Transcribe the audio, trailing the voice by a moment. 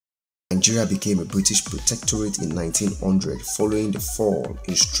Nigeria became a British protectorate in 1900 following the fall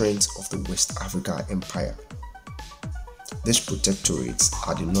in strength of the West Africa Empire. These protectorates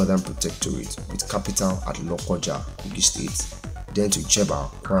are the Northern Protectorate with capital at Lokoja, Kogi State, then to Jeba,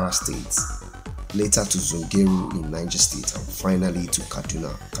 Kwara State, later to Zungeru in Niger State, and finally to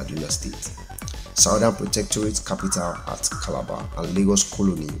Kaduna, Kaduna State. Southern Protectorate capital at Calabar, and Lagos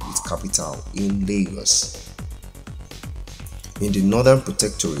Colony with capital in Lagos. In the Northern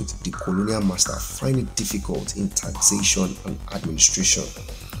Protectorate, the colonial master found it difficult in taxation and administration,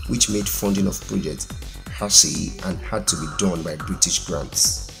 which made funding of projects hassy and had to be done by British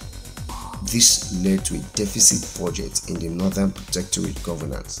grants. This led to a deficit budget in the Northern Protectorate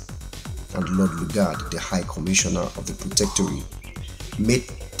governance, and Lord Lugard, the High Commissioner of the Protectorate, made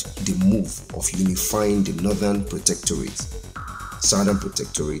the move of unifying the Northern Protectorate, Southern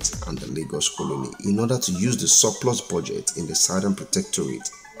Protectorate, and the Lagos Colony in order to use the surplus budget in the Southern Protectorate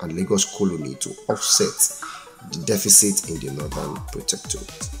and Lagos Colony to offset the deficit in the Northern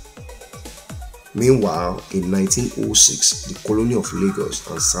Protectorate. Meanwhile, in 1906, the colony of Lagos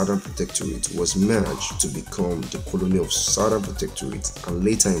and Southern Protectorate was merged to become the colony of Southern Protectorate, and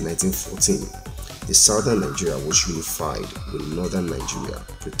later in 1914, the Southern Nigeria was unified with Northern Nigeria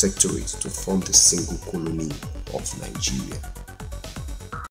Protectorate to form the single colony of Nigeria.